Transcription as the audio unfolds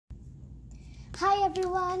Hi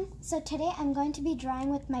everyone! So today I'm going to be drawing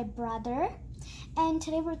with my brother, and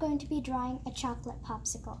today we're going to be drawing a chocolate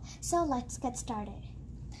popsicle. So let's get started.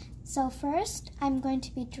 So first I'm going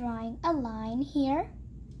to be drawing a line here,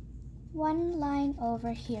 one line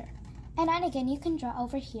over here, and then again you can draw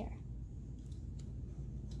over here.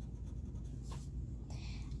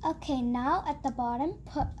 Okay, now at the bottom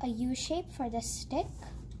put a U shape for the stick.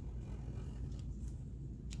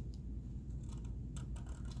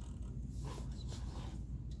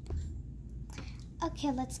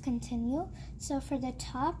 Okay, let's continue. So for the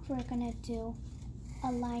top, we're gonna do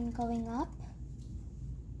a line going up.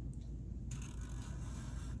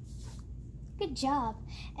 Good job.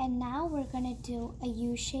 And now we're gonna do a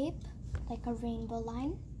U shape, like a rainbow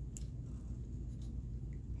line.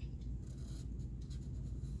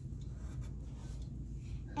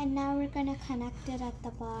 And now we're gonna connect it at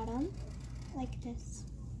the bottom, like this.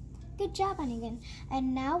 Good job, Anigan.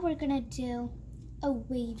 And now we're gonna do a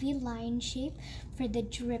wavy line shape for the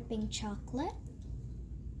dripping chocolate.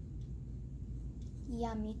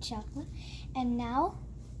 Yummy chocolate. And now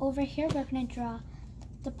over here we're going to draw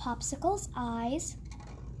the popsicle's eyes.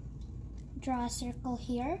 Draw a circle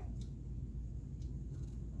here.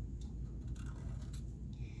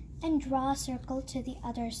 And draw a circle to the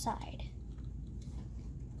other side.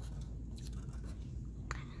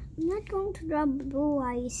 I'm not going to draw blue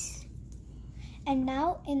eyes. And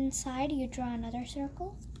now inside you draw another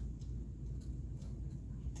circle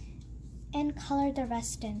and color the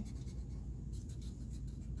rest in.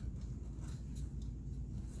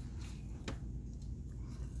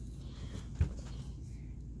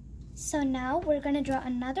 So now we're going to draw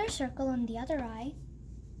another circle on the other eye.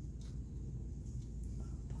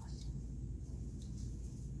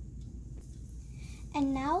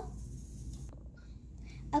 And now,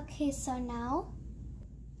 okay, so now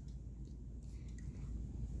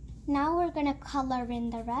we're going to color in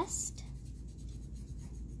the rest.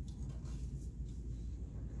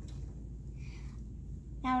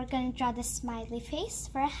 Now we're going to draw the smiley face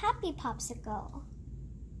for a happy popsicle.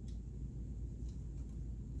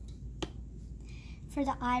 For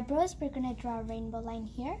the eyebrows, we're going to draw a rainbow line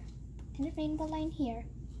here and a rainbow line here.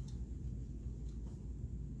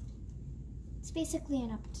 It's basically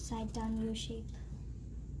an upside down U shape.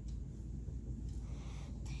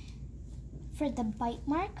 For the bite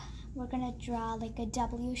mark, we're gonna draw like a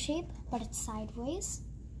W shape, but it's sideways.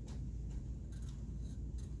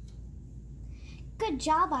 Good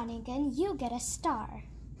job, Anigan. You get a star.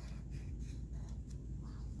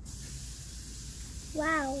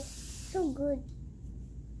 Wow, so good.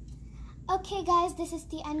 Okay guys, this is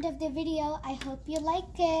the end of the video. I hope you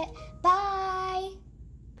like it. Bye!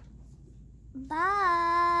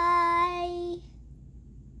 Bye!